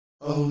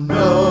Oh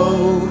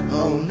no,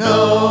 oh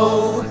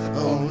no,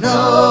 oh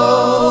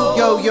no.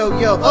 Yo, yo,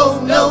 yo,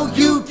 oh no,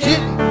 you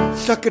didn't.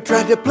 Sucker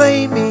tried to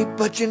play me,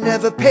 but you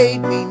never paid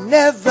me,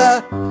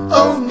 never.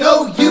 Oh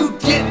no, you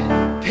didn't.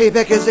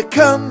 Payback is a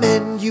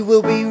coming, you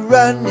will be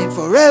running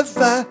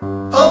forever.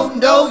 Oh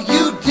no,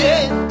 you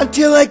didn't.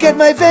 Until I get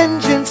my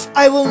vengeance,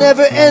 I will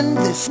never end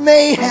this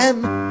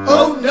mayhem.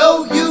 Oh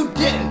no, you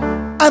didn't.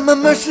 I'm a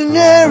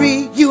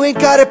mercenary, you ain't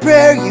got a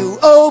prayer, you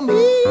owe me.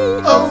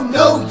 Oh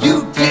no,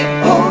 you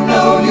didn't. Oh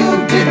no,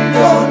 you didn't.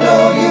 Oh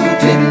no, you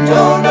didn't.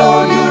 Oh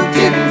no, you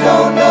didn't.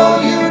 Oh no,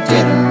 you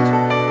didn't.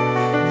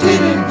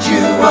 Didn't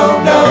you? Oh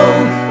no,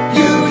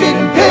 you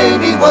didn't pay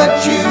me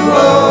what you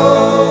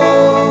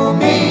owe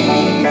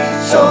me.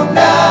 So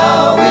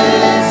now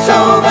it's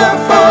over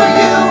for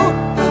you.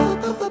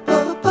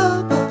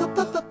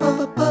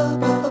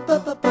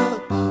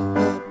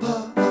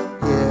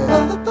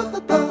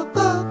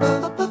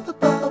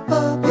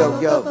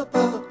 Yo,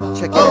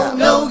 check it out. Oh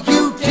no,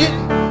 you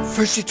didn't.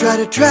 First you try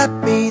to trap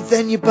me,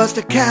 then you bust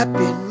a cap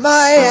in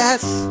my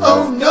ass.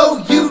 Oh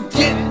no, you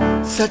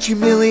didn't. Such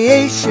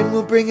humiliation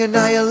will bring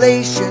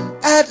annihilation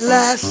at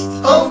last.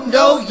 Oh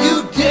no,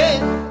 you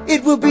didn't.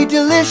 It will be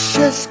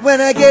delicious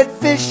when I get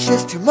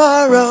vicious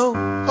tomorrow.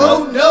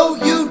 Oh no,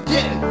 you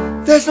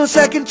didn't. There's no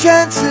second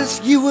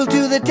chances, you will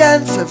do the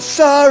dance of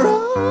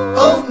sorrow.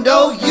 Oh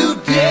no, you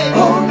didn't.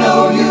 Oh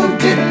no, you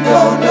didn't.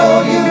 Oh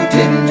no, you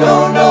didn't.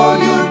 Oh no,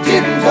 you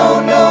didn't.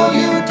 Oh no,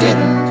 you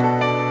didn't.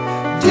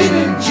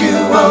 Didn't you?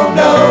 Oh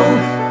no,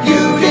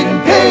 you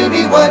didn't pay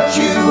me what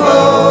you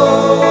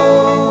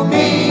owe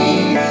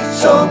me.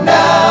 So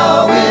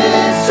now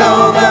it's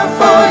over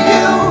for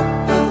you.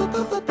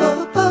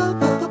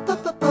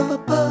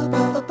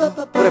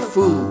 What a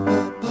fool.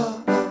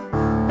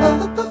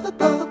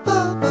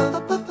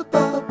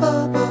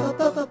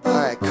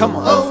 Alright, come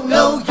on. Oh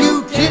no,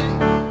 you didn't.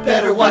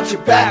 Better watch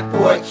your back,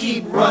 boy,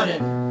 keep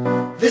running.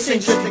 This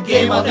ain't just a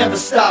game, I'll never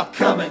stop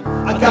coming.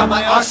 I got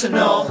my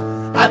arsenal,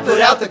 I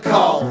put out the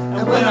call.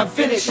 And when I'm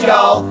finished,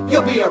 y'all,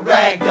 you'll be a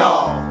rag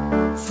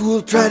doll.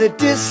 Fool, try to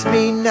diss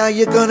me, now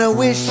you're gonna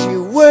wish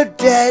you were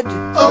dead.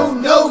 Oh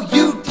no,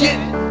 you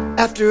didn't.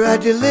 After I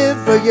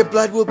deliver, your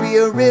blood will be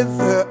a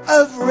river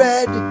of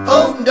red.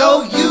 Oh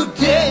no, you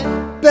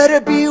didn't.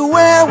 Better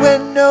beware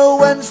when no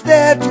one's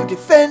there to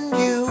defend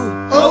you.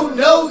 Oh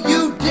no,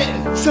 you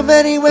didn't. So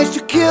many ways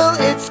to kill,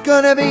 it's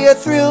gonna be a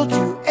thrill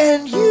to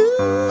end you.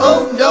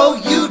 Oh no,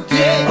 you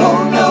didn't.